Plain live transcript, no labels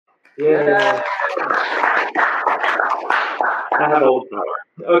Yeah. I have old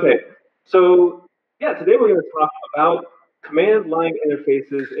power. Okay, so yeah, today we're going to talk about command line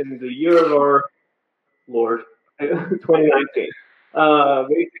interfaces in the year of our Lord, 2019.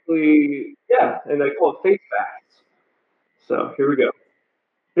 Basically, yeah, and I call it face facts. So here we go.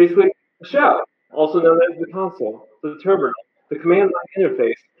 Basically, the shell, also known as the console, the terminal, the command line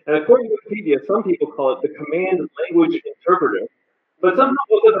interface, and according to Wikipedia, some people call it the command language interpreter. But somehow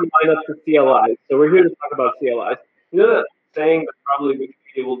it doesn't line up to CLIs, so we're here to talk about CLIs. You know that saying that probably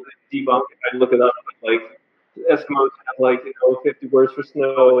Wikipedia will debunk if I look it up, like Eskimos have 50 words for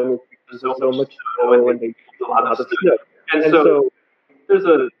snow, and there's so much snow, and they use a lot of snow. And so there's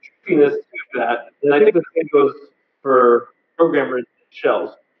a truthiness to that, and I think the same goes for programmers and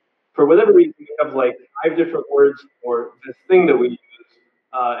shells. For whatever reason, we have 5 different words for this thing that we use,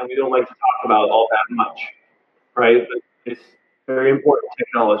 and we don't like to talk about all that much, right? But it's very important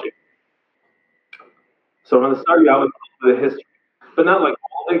technology. So I'm going to start you out with the history, but not all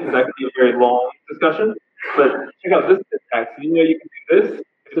day because that could be a very long discussion. But check out this syntax. You know you can do this.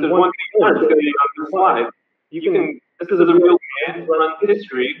 If there's one thing you learn, it's going to be on the slide. You can. This is a real command run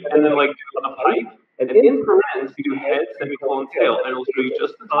history, and then do a pipe, and in parentheses you do head, semicolon, tail, and it'll show you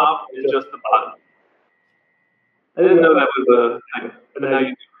just the top and just the bottom. I didn't know that was a thing, but now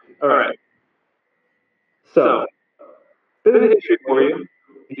you do. All right. So, bit of history for you.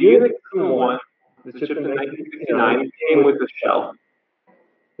 The Unix System 1, the shipped in 1969, came with a shell.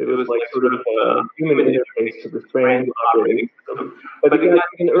 It was sort of a human interface to the brand operating system. But it got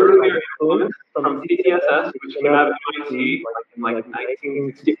an earlier influence from TTSS, which came out of MIT in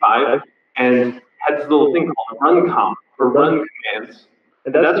 1965, and had this little thing called runcom, or run commands.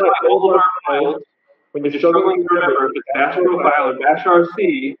 And that's why all of our files, when you're struggling to remember if it's bash profile or bash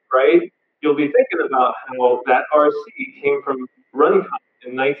RC, right, you'll be thinking about how that RC came from runcom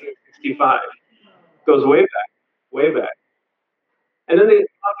in 1965. Goes way back, way back. And then the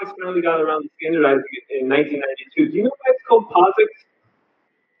POSIX finally got around to standardizing it in 1992. Do you know why it's called POSIX?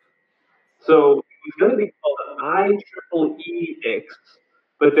 So it was going to be called IEEE-X,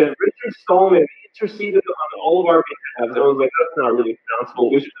 but then Richard Stallman interceded on all of our behalf, and I was like, that's not really pronounceable.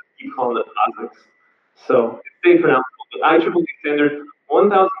 We should just keep calling it POSIX. So it's stayed pronounceable, but IEEE standard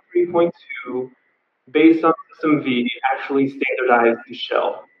 1003.2, based on System V, actually standardized the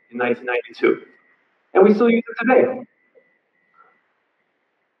shell in 1992. And we still use it today.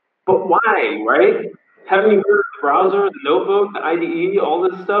 But why, right? Haven't you heard of the browser, the notebook, the IDE, all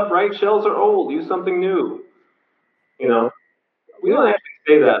this stuff, right? Shells are old, use something new. You know, we don't actually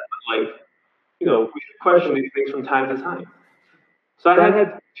say that, but we should question these things from time to time. So I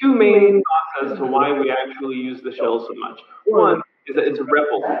had 2 main thoughts as to why we actually use the shell so much. One is that it's a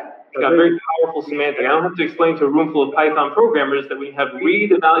REPL. It's got very powerful semantic. I don't have to explain to a room full of Python programmers that we have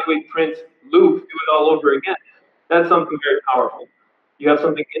read, evaluate, print, loop, do it all over again. That's something very powerful. You have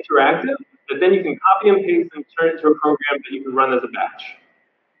something interactive that then you can copy and paste and turn it into a program that you can run as a batch.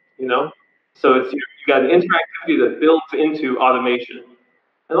 You know? So you got an interactivity that builds into automation.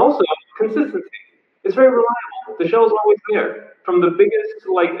 And also consistency. It's very reliable. The shell's always there. From the biggest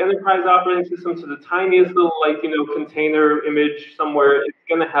enterprise operating system to the tiniest little container image somewhere, it's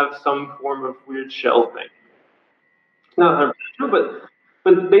gonna have some form of weird shell thing. Not 100% true,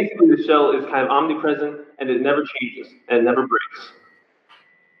 but basically the shell is kind of omnipresent and it never changes and it never breaks.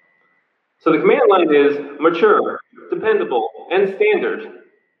 So the command line is mature, dependable, and standard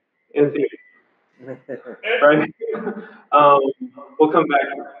in theory. Right? We'll come back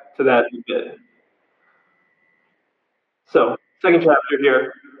to that in a bit. So, second chapter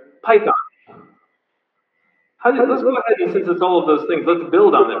here, Python. Let's go ahead and since it's all of those things, let's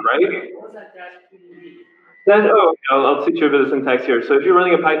build on it, right? What's that -PDB? I'll teach you a bit of syntax here. So if you're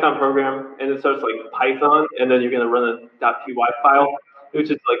running a Python program and it starts Python, and then you're going to run a .py file, which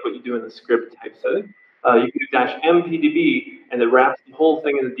is what you do in the script type setting. You can do -mpdb, and it wraps the whole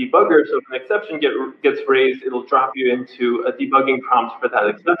thing in the debugger, so if an exception gets raised, it'll drop you into a debugging prompt for that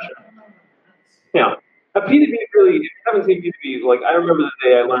exception. Yeah. A PDB really, if you haven't seen PDB, I remember the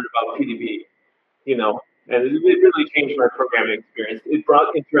day I learned about PDB, and it really changed my programming experience. It brought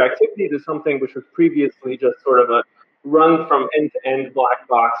interactivity to something which was previously just sort of a run from end-to-end black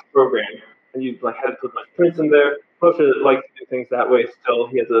box program. And you had to put my prints in there. Moshe likes to do things that way still.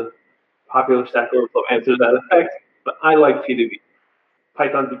 He has a popular Stack Overflow answer to that effect, but I like PDB,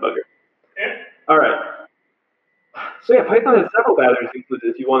 Python debugger. All right. So yeah, Python has several batteries included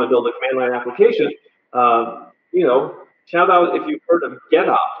if you want to build a command line application. Shout out if you've heard of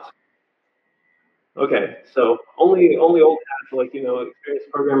getopt. Okay, so only old hats experienced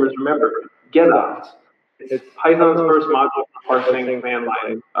programmers remember getopt. It's Python's first module for parsing command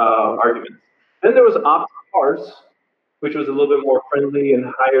line arguments. Then there was opt parse, which was a little bit more friendly and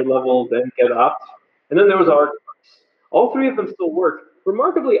higher level than get opt. And then there was arg parse. All three of them still work.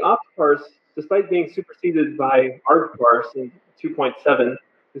 Remarkably, opt parse, despite being superseded by arg parse in 2.7,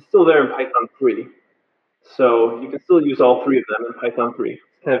 is still there in Python 3. So you can still use all three of them in Python 3. It's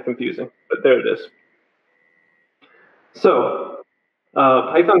kind of confusing, but there it is. So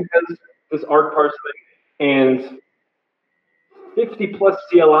Python has this arg parse thing, and 50 plus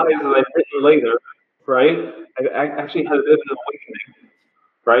CLIs that I've written later, right? I actually had a bit of an awakening,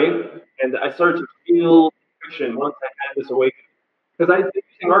 right? And I started to feel friction once I had this awakening. Because I've been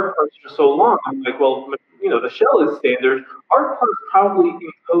using arg parse for so long, I'm like, well, the shell is standard. Arg parse probably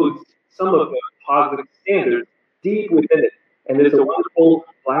encodes some of the positive standards deep within it. And it's a wonderful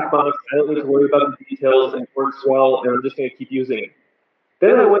black box. I don't need to worry about the details, and it works well, and I'm just going to keep using it.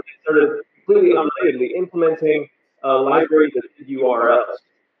 Then I went and started completely unrelatedly implementing a library that did URLs.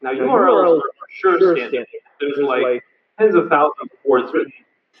 Now, URLs are for sure standard. There's like tens of thousands of words written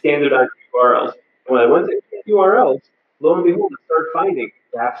standardized URLs. And when I went to URLs, lo and behold, I started finding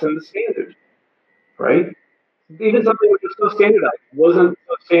gaps in the standard, right? Even something which was so standardized wasn't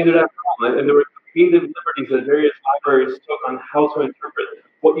so standard after all. And there were creative liberties that various libraries took on how to interpret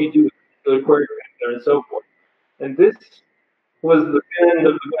what you do with particular query parameter and so forth. And this was the end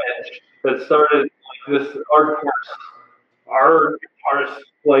of the wedge that started like this arg parse,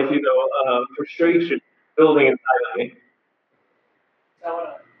 frustration building inside of me. Is that what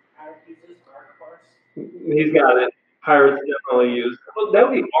a pirate uses for arg parse? He's got it. Pirates definitely use. Well, that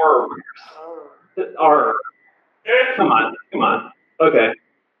would be R. R. Come on. Okay.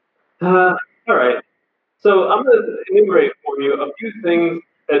 All right. So I'm going to enumerate for you a few things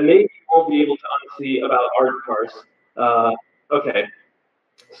that maybe you won't be able to unsee about arg parse. Okay.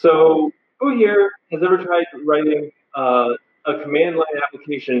 So who here has ever tried writing a command line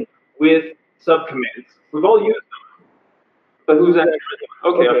application with subcommands? We've all used them. But who's actually written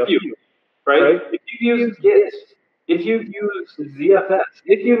them? Okay, a few. Right? If you've used Git, if you've used ZFS,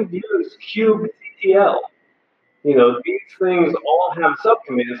 if you've used kubectl, these things all have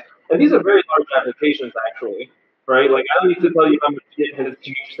subcommands, and these are very large applications actually, right? Like I don't need to tell you how much Git has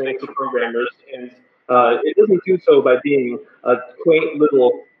changed things for programmers, and it doesn't do so by being a quaint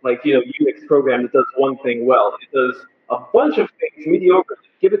little Unix program that does one thing well. It does a bunch of things mediocre.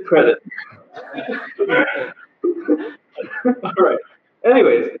 Give it credit. All right.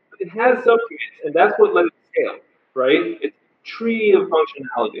 Anyways, it has subcommands, and that's what let it scale, right? It's a tree of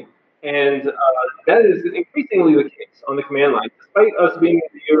functionality. And that is increasingly the case on the command line. Despite us being in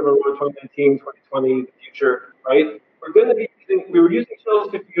the year of our Lord 2019, 2020, the future, right? We were using shells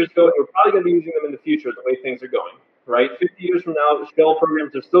 50 years ago, and we're probably going to be using them in the future the way things are going, right? 50 years from now, shell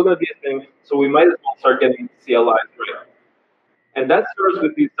programs are still going to be a thing, so we might as well start getting CLIs right. And that starts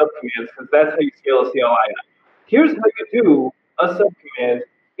with these subcommands, because that's how you scale a CLI out. Here's how you do a subcommand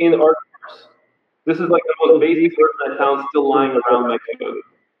in arg parse. This is like the most basic version I found still lying around my code.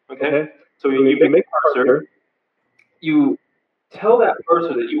 Okay? So when you make a parser, you tell that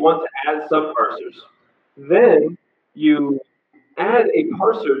parser that you want to add subparsers. Then you add a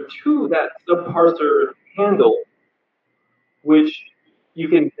parser to that subparser handle, which you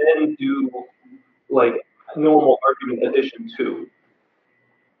can then do like normal argument addition to.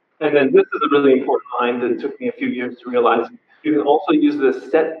 And then this is a really important line that it took me a few years to realize. You can also use the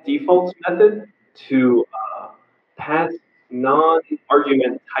set defaults method to pass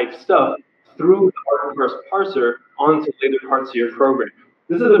non-argument type stuff through the arg parse parser onto later parts of your program.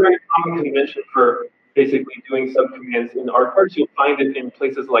 This is a very common convention for basically doing subcommands in arg parse. You'll find it in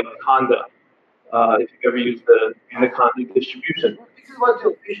places like Conda, if you've ever used the Conda distribution. This is what the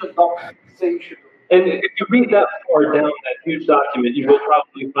official doc says you should do. And if you read that far down that huge document, you will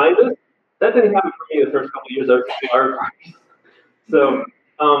probably find this. That didn't happen for me the first couple of years I was using arg parse. So,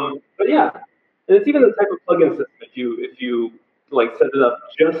 but yeah, and it's even the type of plugin system if you like set it up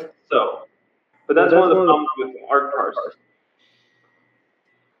just so. But that's one of the problems with arg parse.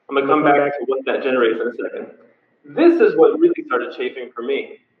 I'm gonna come back to what that generates in a second. This is what really started chafing for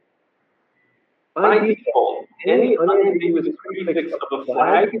me. By default, any unambiguous prefix of a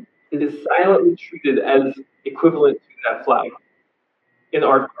flag is silently treated as equivalent to that flag in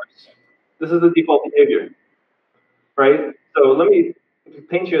arg parse. This is the default behavior, right? So let me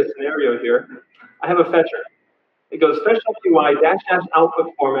paint you a scenario here. I have a fetcher. It goes fetch WY --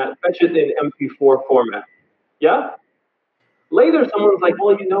 output format, fetch it in MP4 format. Yeah? Later, someone's like,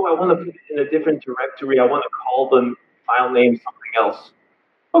 well, I want to put it in a different directory. I want to call the file name something else.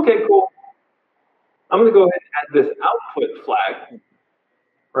 Okay, cool. I'm going to go ahead and add this output flag,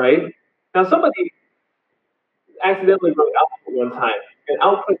 right? Now, somebody accidentally wrote output one time, and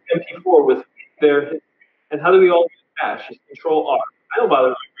output MP4 was there. And how do we all use dash? It's Control R. I don't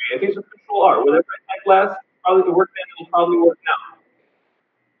bother remembering. I think it's Control R. Whatever I type last, probably the work then will probably work now.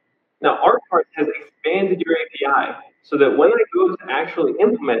 Now, ArtParse has expanded your API so that when I go to actually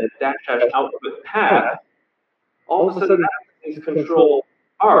implement a dash dash output path, all of a sudden that is Control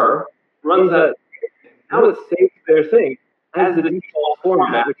R runs that. Now it's saved their thing as the default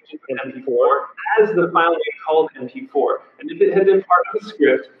format, which is MP4, as the file name called MP4. And if it had been part of the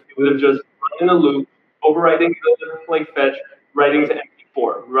script, it would have just run in a loop, overriding the like fetch, writing to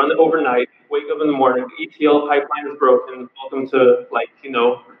MP4, run it overnight, wake up in the morning, the ETL pipeline is broken, welcome to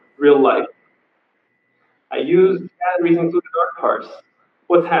real life. I used batteries included ArtParse.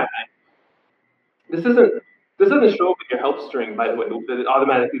 What's happening? This doesn't show up in your help string, by the way, that it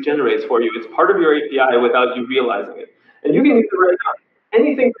automatically generates for you. It's part of your API without you realizing it. And you can use it right now.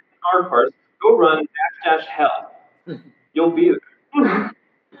 Anything in ArtParse, go run dash dash hell. You'll be there.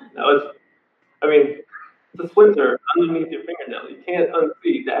 Now it's a splinter underneath your fingernail. You can't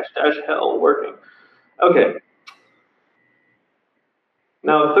unsee dash dash hell working. Okay.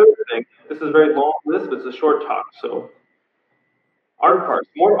 Now, the third thing, this is a very long list, but it's a short talk. So, ArtParse,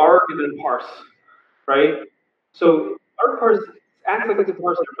 more arg than parse, right? So, ArtParse acts like a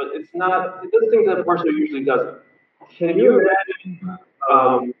parser, but it's not. It does things that a parser usually doesn't. Can you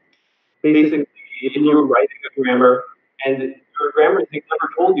imagine, basically, if you were writing a grammar and your grammar thing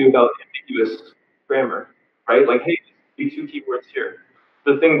never told you about ambiguous grammar, right? Like, hey, these two keywords here.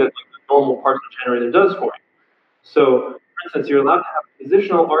 The thing that the normal parser generator does for you. So, for instance, you're allowed to have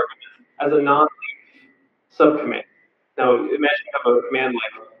positional arguments as a non-link subcommand. Now, imagine you have a command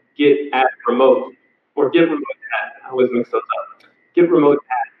like git add remote or git remote add. I always mix those up. Git remote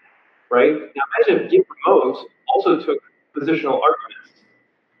add, right? Now, imagine if git remote also took positional arguments.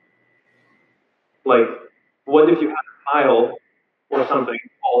 Like, what if you had a file or something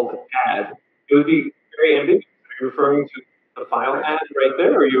called add? It would be very ambiguous. Are you referring to the file add right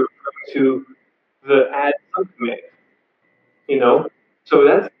there, or are you referring to the add subcommand? So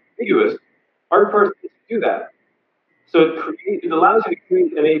that's ambiguous. ArtParse doesn't do that. So it allows you to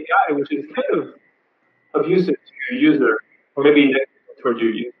create an API which is kind of abusive to your user, or maybe negative toward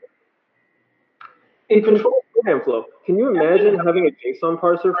your user. It controls program flow. Can you imagine having a JSON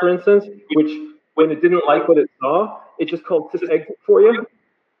parser, for instance, which, when it didn't like what it saw, it just called sysexit for you?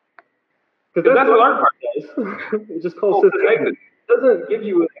 Because that's what ArtParse does. It just calls sysexit. It doesn't give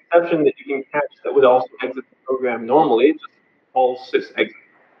you an exception that you can catch that would also exit the program normally. It just calls sysexit.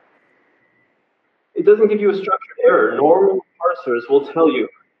 It doesn't give you a structured error. Normal parsers will tell you,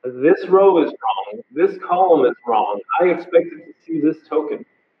 this row is wrong, this column is wrong, I expected to see this token.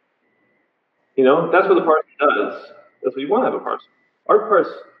 That's what the parser does. That's what you want to have a parser.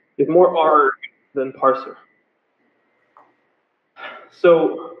 ArtParse is more arg than parser.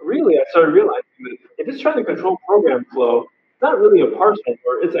 So really, I started realizing that if it's trying to control program flow, it's not really a parser,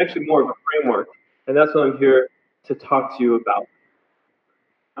 or it's actually more of a framework. And that's what I'm here to talk to you about.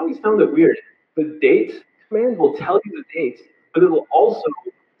 I always found it weird. The date command will tell you the date, but it will also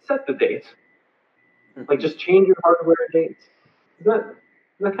set the date. Like, just change your hardware dates. Isn't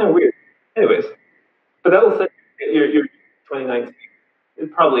that kind of weird? Anyways, but that will set your 2019.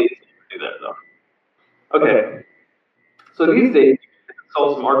 It probably isn't to do that, though. Okay. So these days, you can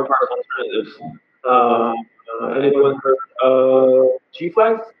solve some ArtParse alternatives. Anyone heard of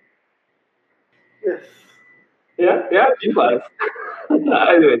G-flags? Yes. Yeah, G-flags.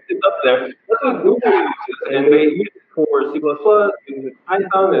 Anyway, it's up there. That's what Google uses, and they use it for C++, use it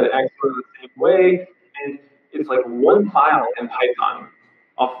Python, and it acts sort of the same way. And it's like one file in Python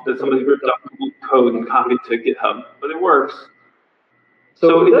that somebody ripped off Google code and copied to GitHub, but it works.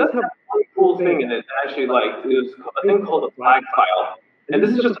 So it does have one cool thing in it that I actually liked. It was a thing called a flag file. And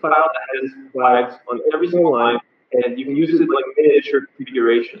this is just a file that has flags on every single line, and you can use it like miniature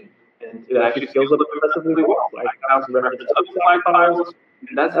configuration. And it actually scales up impressively well. Flag files and reference other flag files.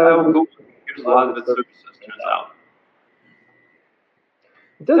 And that's how Google configures a lot of its services, turns out.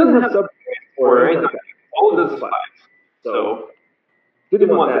 It doesn't have subcommands or anything. All of this is flags. So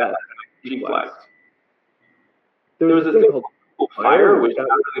didn't want that G flags. There was this thing called Google Fire, which got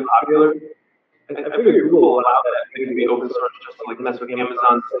really popular. I figured Google will allow that thing to be open source just to like mess with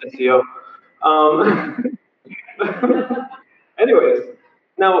Amazon's SEO. Anyways,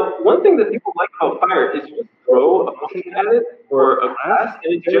 now one thing that people like about Fire is you just throw a function at it or a class,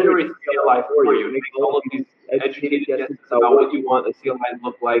 and it generates CLI for you. It makes all of these educated guesses about what you want a CLI to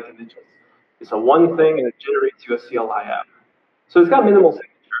look like, and it's a one thing, and it generates you a CLI app. So it's got minimal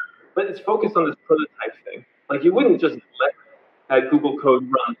signature, but it's focused on this prototype thing. Like, you wouldn't just let that Google code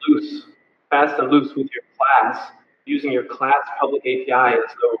run loose fast and loose with your class, using your class public API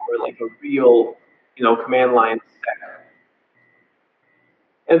as though we're like a real, command line stack.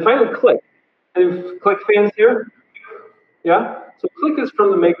 And finally, Click. Any Click fans here? Yeah? So Click is from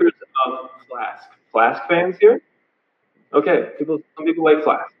the makers of Flask. Flask fans here? Okay, some people like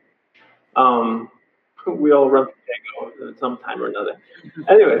Flask. We all run Django at some time or another.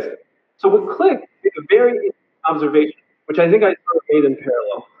 Anyways, so with Click, it's a very interesting observation, which I think I sort of made in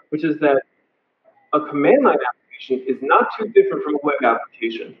parallel, which is that a command line application is not too different from a web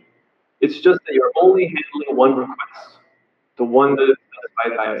application. It's just that you're only handling one request, the one that is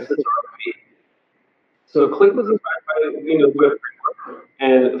specified by a sysRP. So Click was inspired by the web framework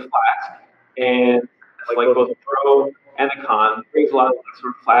and Flask, and like both the pro and the con, brings a lot of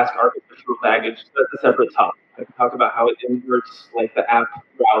sort of Flask architectural baggage. That's a separate topic. I can talk about how it inverts like the app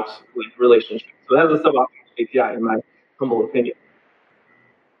routes relationship. So it has a suboptimal API, in my humble opinion.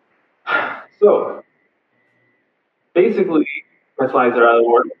 So basically, my slides are out of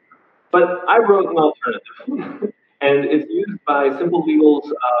order, but I wrote an alternative, and it's used by Simple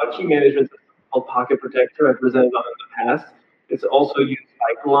Legal's key management system called Pocket Protector. I've presented on it in the past. It's also used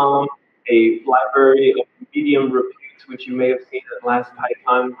by Glom, a library of medium repute, which you may have seen in last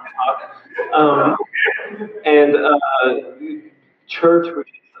PyCon talk, and Church, which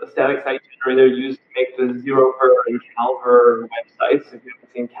is a static site generator used to make the ZeroVer and Calver websites. If you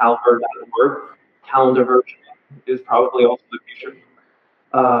haven't seen calver.org, calendar version is probably also the future.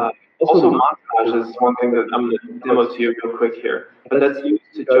 Also, montage is one thing that I'm going to demo to you real quick here, but that's used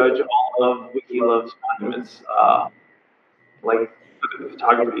to judge all of WikiLove's monuments, like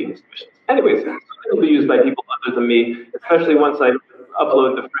photography exhibitions. Anyways, it'll be used by people other than me, especially once I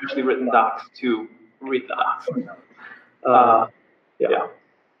upload the freshly written docs to read the docs. Yeah.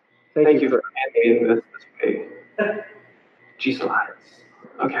 Thank you for animating this way. G slides.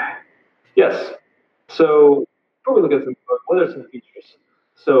 Okay. Yes. So before we look at some code, what are some features?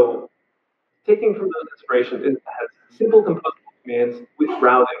 So taking from those inspirations, it has simple composable commands with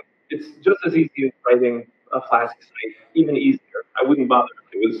routing. It's just as easy as writing a Flask site, even easier. I wouldn't bother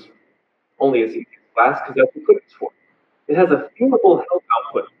if it was only as easy as Flask, because that's what Click is for. It has a themable help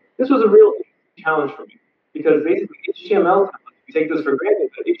output. This was a real challenge for me, because basically HTML templates, we take this for granted,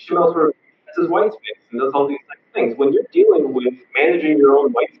 but HTML sort of has white space and does all these types of things. When you're dealing with managing your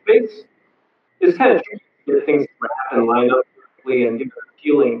own white space, it's kind of tricky to get things to wrap and line up correctly and give an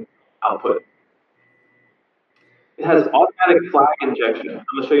appealing output. It has automatic flag injection. I'm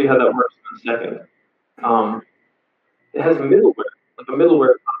going to show you how that works in a second. It has middleware, like a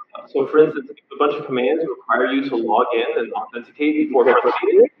middleware concept. So for instance, if a bunch of commands require you to log in and authenticate before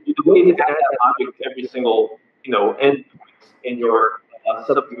proceeding, you don't need to add that logic to every single, endpoint in your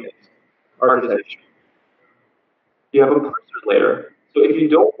subcommand architecture. You have a cursor layer. So if you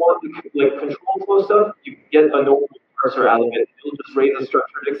don't want the control flow stuff, you get a normal cursor out of it. It'll just raise a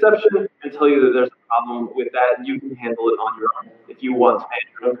structured exception and tell you that there's a problem with that, and you can handle it on your own if you want to manage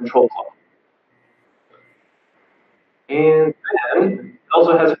your own control flow. And then it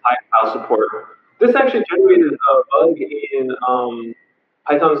also has file support. This actually generated a bug in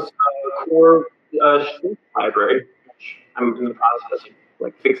Python's core shrink library, which I'm in the process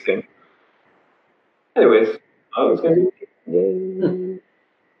of fixing. Anyways, it's going to be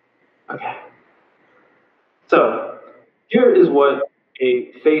okay. So here is what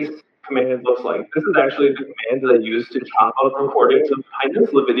a face command looks like. This is actually the command that I use to chop out recordings of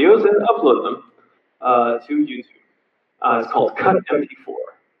Pyninsula videos and upload them to YouTube. It's called cut MP4.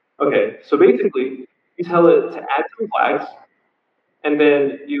 Okay, so basically, you tell it to add some flags, and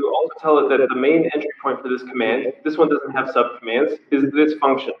then you also tell it that the main entry point for this command, this one doesn't have subcommands, is this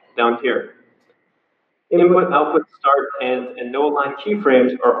function down here. Input, output, start, and no align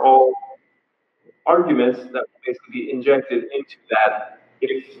keyframes are all arguments that will basically be injected into that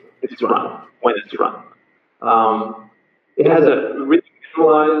if it's run, when it's run. It has a really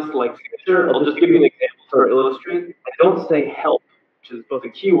minimalized signature. I'll just give you an example to illustrate. I don't say help, which is both a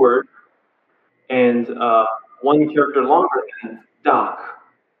keyword and one character longer than doc.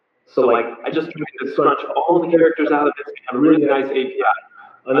 So I just try to scrunch all the characters out of this and have a really nice API.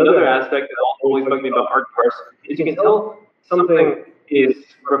 Another aspect that always bugs me about arg parse is you can tell something is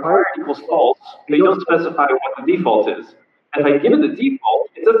required equals false, but you don't specify what the default is. And if I give it the default,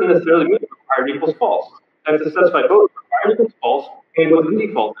 it doesn't necessarily mean required equals false. I have to specify both required equals false and what the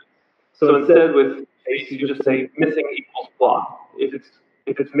default is. So instead with face, you just say missing equals blah. If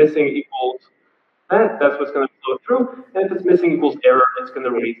it's missing equals that's what's going to flow through. And if it's missing equals error, it's going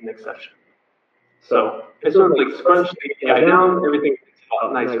to raise an exception. So it's sort of scrunch the API down, everything is a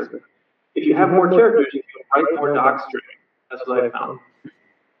lot nicer. If you have more characters, you can write more doc string. That's what I found.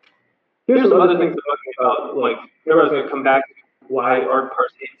 Here's some other things I'm talking about. Like, remember I was going to come back to why arg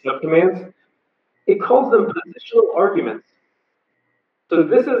parse hates subcommands. It calls them positional arguments. So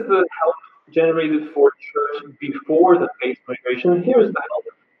this is the help generated for church before the face migration. Here's the help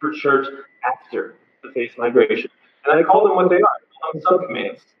for church after the face migration. And I call them what they are,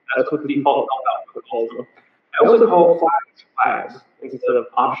 subcommands. That's what the default help output calls them. I also call flags instead of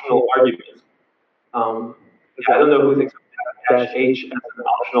optional arguments. I don't know who thinks of -h as an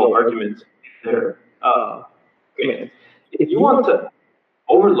optional argument in their commands. If you want to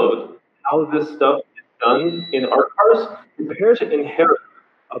overload how this stuff is done in argparse, prepare to inherit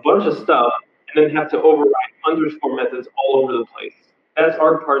a bunch of stuff and then have to override underscore methods all over the place. That's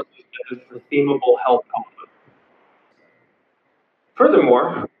argparse as the themable help output.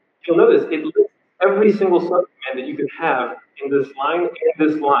 Furthermore, you'll notice it lists every single subcommand that you can have in this line and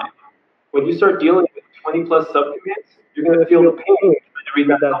this line. When you start dealing with 20 plus subcommands, you're going to feel the pain trying to read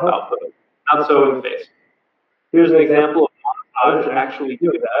that help output. Not so in face. Here's an example of montage actually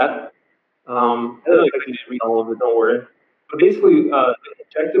doing that. I don't know if I can read all of it, don't worry. But basically, the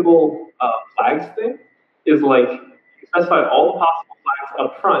injectable flags thing is like you specify all the possible flags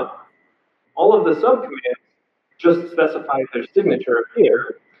up front. All of the subcommands just specify their signature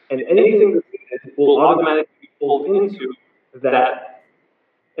here, and anything that's needed will automatically be pulled into that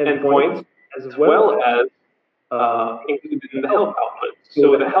endpoint as well as included in the help output.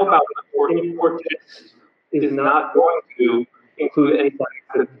 So the help output for import text is not going to include any flags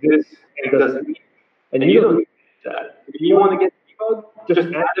that this and doesn't need. And you don't need that. If you want to get debug, just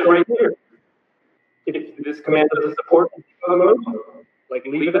add it right here. If this command doesn't support debug mode, like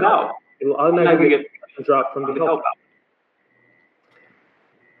leave it out. It will automatically get dropped from the help out.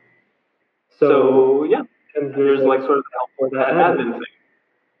 So yeah, and here's like sort of the help for that admin thing.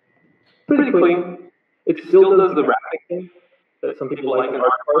 Pretty clean. It still does the wrapping thing that some people like in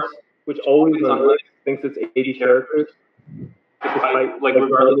argparse, which always thinks it's 80 characters. Despite, like,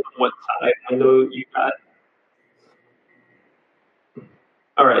 regardless of what side window you got.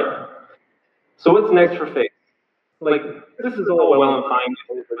 All right. So what's next for face? Like, this is all well and fine,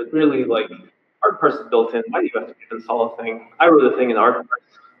 but really, like, argparse is built in. Why do you have to install a thing? I wrote a thing in argparse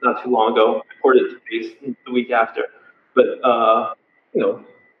not too long ago. I ported it to face the week after. But, you know,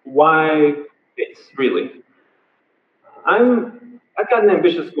 why face, really? I've got an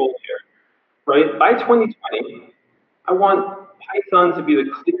ambitious goal here, right? By 2020, I want Python to be the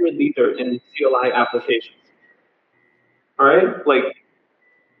clear leader in CLI applications. All right? Like,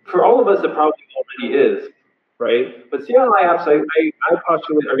 for all of us, it probably already is, right? But CLI apps, I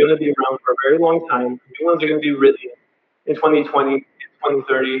postulate, are going to be around for a very long time. New ones are going to be written in 2020, in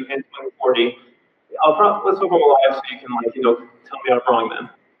 2030, and 2040. Let's hope I'm alive so you can, like, you know, tell me I'm wrong then.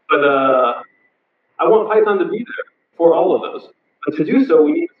 But I want Python to be there for all of those. But to do so,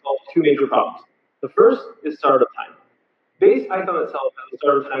 we need to solve two major problems. The first is startup time. Base Python itself has a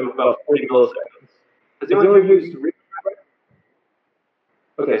startup time of about 40 milliseconds. Has anyone here used grep?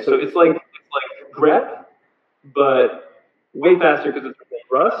 Okay, so it's like grep, but way faster because it's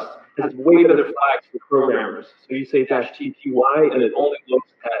Rust. It has way better flags for programmers. So you say -tty and it only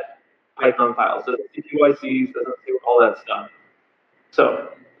looks at Python files. So it doesn't see TYCs, doesn't see all that stuff. So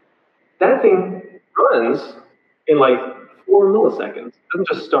that thing runs in like 4 milliseconds. It doesn't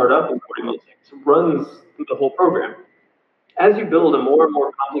just start up in 40 milliseconds. It runs through the whole program. As you build a more and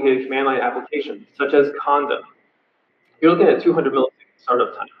more complicated command line application, such as Conda, you're looking at 200 millisecond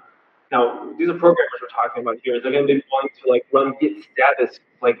startup time. Now, these are programmers we're talking about here. They're going to be wanting to like run git status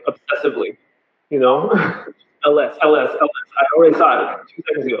like obsessively, you know? ls. I already saw it 2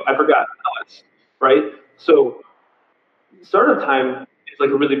 seconds ago. I forgot ls, right? So startup time is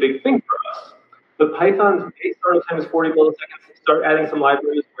like a really big thing for us. But Python's base startup time is 40 milliseconds. Start adding some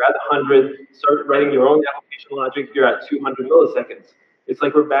libraries, we're at 100. Start writing your own application logic, you're at 200 milliseconds. It's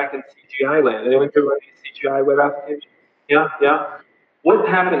like we're back in CGI land. Anyone here running CGI web application? Yeah. What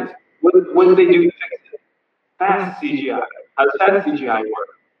happens? What do they do to fix it? Fast CGI. How does fast CGI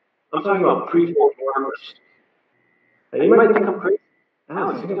work? I'm talking about pre-formed workers. You might think I'm crazy.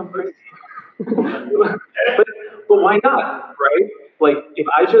 Alex, you think I'm crazy? but why not, right? Like, if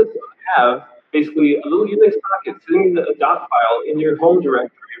I just have basically a little Unix socket sitting in a dot file in your home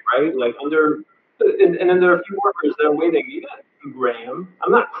directory, right? Like and then there are a few workers that are waiting. You got Graham.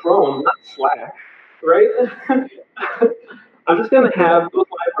 I'm not Chrome, I'm not Slack, right? I'm just going to have those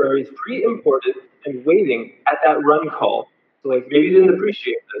libraries pre-imported and waiting at that run call. So like maybe you didn't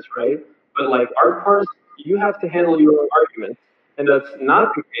appreciate this, right? But like argparse, you have to handle your own arguments, and that's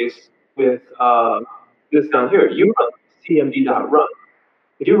not the case with this down here. You run cmd.run.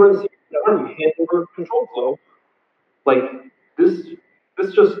 If you run cmd.run, you hand over control flow. Like this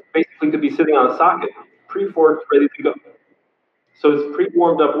This just basically could be sitting on a socket, pre-forked, ready to go. So it's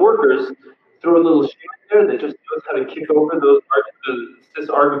pre-warmed up workers. Throw a little shim in there that just knows how to kick over the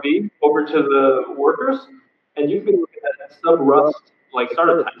sys-argv over to the workers, and you can look at sub-rust like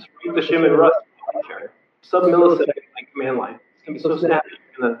startup times. Read the shim and rust, I don't care. Sub-millisecond like command line. It's gonna be so snappy.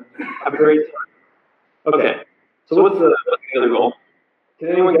 You're gonna have a great time. Okay. So what's the other goal? Can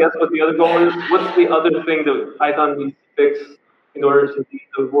anyone guess what the other goal is? What's the other thing that Python needs to fix in order to beat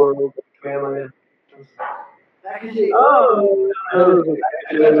the world of command line? Oh,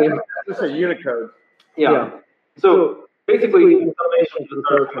 Just a Unicode. Yeah. So basically, in summation for the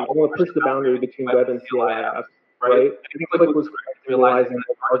third time, I want to push the boundary between web and CLI apps, right? I think Click was realizing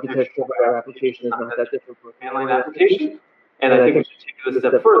that architecture of our application is not that different from a command line application, and I think we should take it a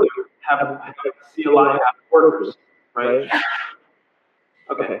step further, have CLI app workers, right?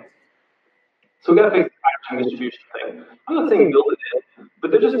 Okay. So we got to fix the packaging distribution thing. I'm not saying build it in,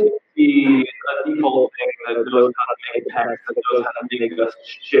 but there just needs to be a default thing that knows how to make a text, that knows how to make a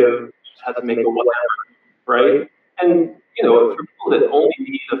shiv, how to make a whatever, right? And for people that only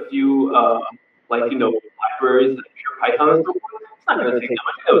need a few, libraries that pure Python is built with, it's not going to take that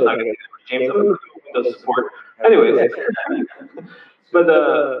much. It's not going to take that much. James, I'm going to Windows support. Anyways, but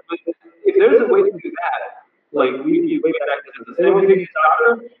if there's a way to do that, like we way back to the same way to use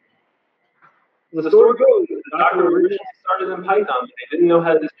Docker. The story goes that Docker originally started in Python, but they didn't know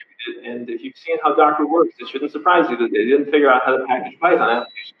how to distribute it. And if you've seen how Docker works, it shouldn't surprise you that they didn't figure out how to package Python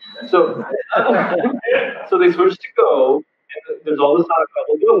applications. So they switched to Go. And there's all this talk about,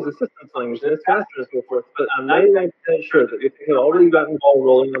 well, Go is a systems language and it's faster and so forth. But I'm 99% sure that if they had already gotten ball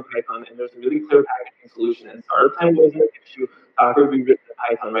rolling on Python and there's a really clear packaging solution and startup time wasn't an issue, Docker would be written in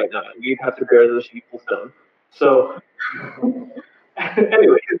Python right now. And we'd have to bear the shameful stone. So,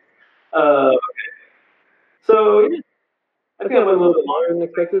 anyways. Okay. So yeah, I think I went a little bit longer than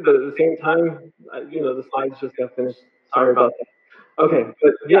expected, but at the same time, the slides just got finished. Sorry about that. Okay,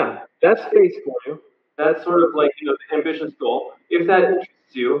 but yeah, that's space for you. That's sort of like the ambitious goal. If that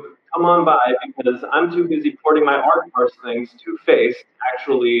interests you, come on by because I'm too busy porting my art parse things to face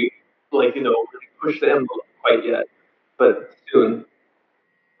actually really push the envelope quite yet, but soon.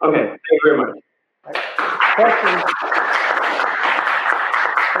 Okay, thank you very much.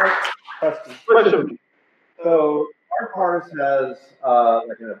 Question. So art parse has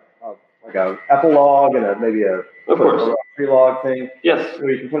like a epilogue and maybe a prelog thing. Yes. So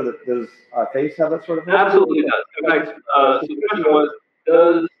you can put it. Does Face have that sort of thing? Absolutely does. In fact, so the question was,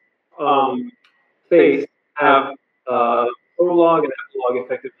 does Face have prologue and epilogue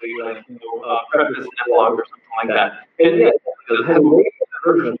effectively, preface and epilogue or something like that? And yes, it has a way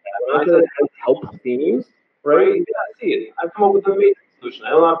version of that. When I said it has help themes, right? Yeah, I see it. I've come up with an amazing solution. I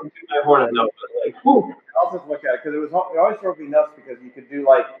don't have to toot my horn and know, but whoo. I'll just look at it because it always drove me nuts because you could do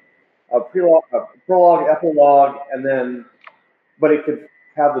like a prologue, epilogue, and then, but it could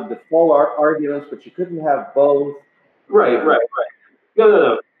have the default arguments, but you couldn't have both. Right.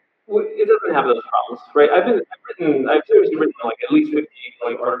 No. It doesn't have those problems, right? I've seriously written like at least 50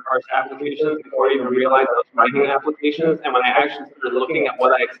 art parse applications before I even realized I was writing applications. And when I actually started looking at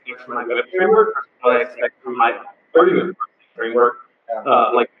what I expect from my web framework versus what I expect from my argument framework,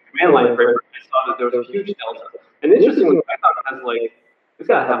 like the command line framework, I saw that there was a huge delta. And interestingly, Python has it's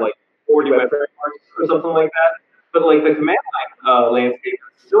got to have 40 web frameworks or something like that. But the command line landscape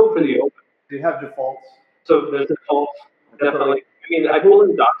is still pretty open. Do you have defaults? So there's defaults, definitely. I mean, I pull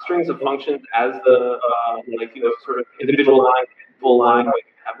in doc strings of functions as the sort of individual line, full line. I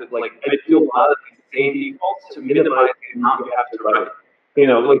do a lot of these same defaults to minimize the amount you have to write.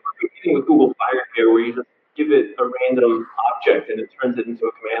 Like competing with Google Fire here, where you just give it a random object and it turns it into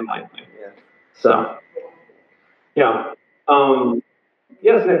a command line thing. Yeah. So, yeah.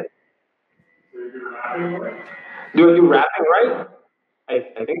 Yes, Nick. So you do wrapping right? Do I do wrapping right?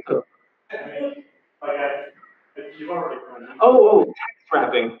 I think so. You've already done it. Oh, text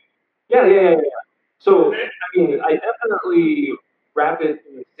wrapping. Yeah. So, I mean, I definitely wrap it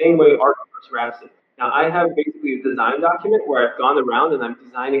in the same way ArtParse wraps it. Now, I have basically a design document where I've gone around and I'm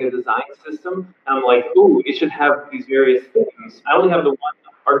designing a design system. And I'm like, ooh, it should have these various themes. I only have the one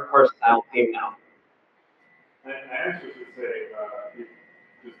ArtParse style theme now. I actually should say, you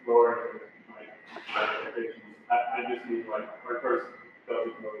just lower my expectations. I just need ArtParse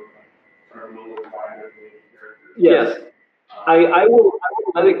doesn't know terminal binary characters. Yes. I will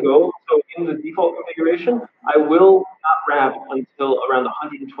let it go. So in the default configuration, I will not wrap until around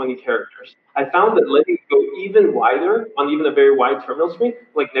 120 characters. I found that letting it go even wider on even a very wide terminal screen,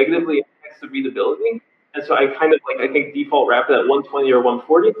 negatively affects the readability. And so I kind of I think default wrap it at 120 or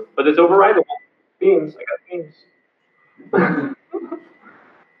 140, but it's overridable. Themes, I got themes.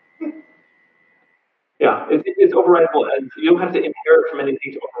 Yeah, it's overridable, and you don't have to inherit from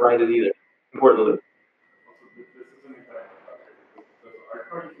anything to override it either. Importantly. Also, this is an example because our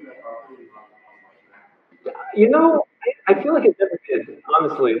party see that properly, not like that. You know, I feel like it never did,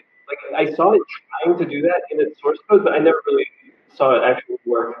 honestly. Like I saw it trying to do that in its source code, but I never really saw it actually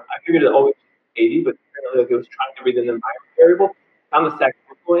work. I figured it always was 80, but apparently like it was trying to read an environment variable. Found the stack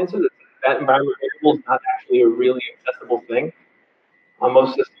overflow answer that that environment variable is not actually a really accessible thing on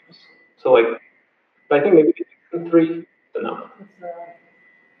most systems. So like, but I think maybe it's 3. So no,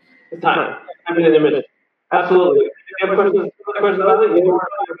 it's time. I'm in an image. Absolutely. If you have questions about it, you know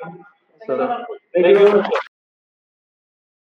where to find me. So, thank you very much.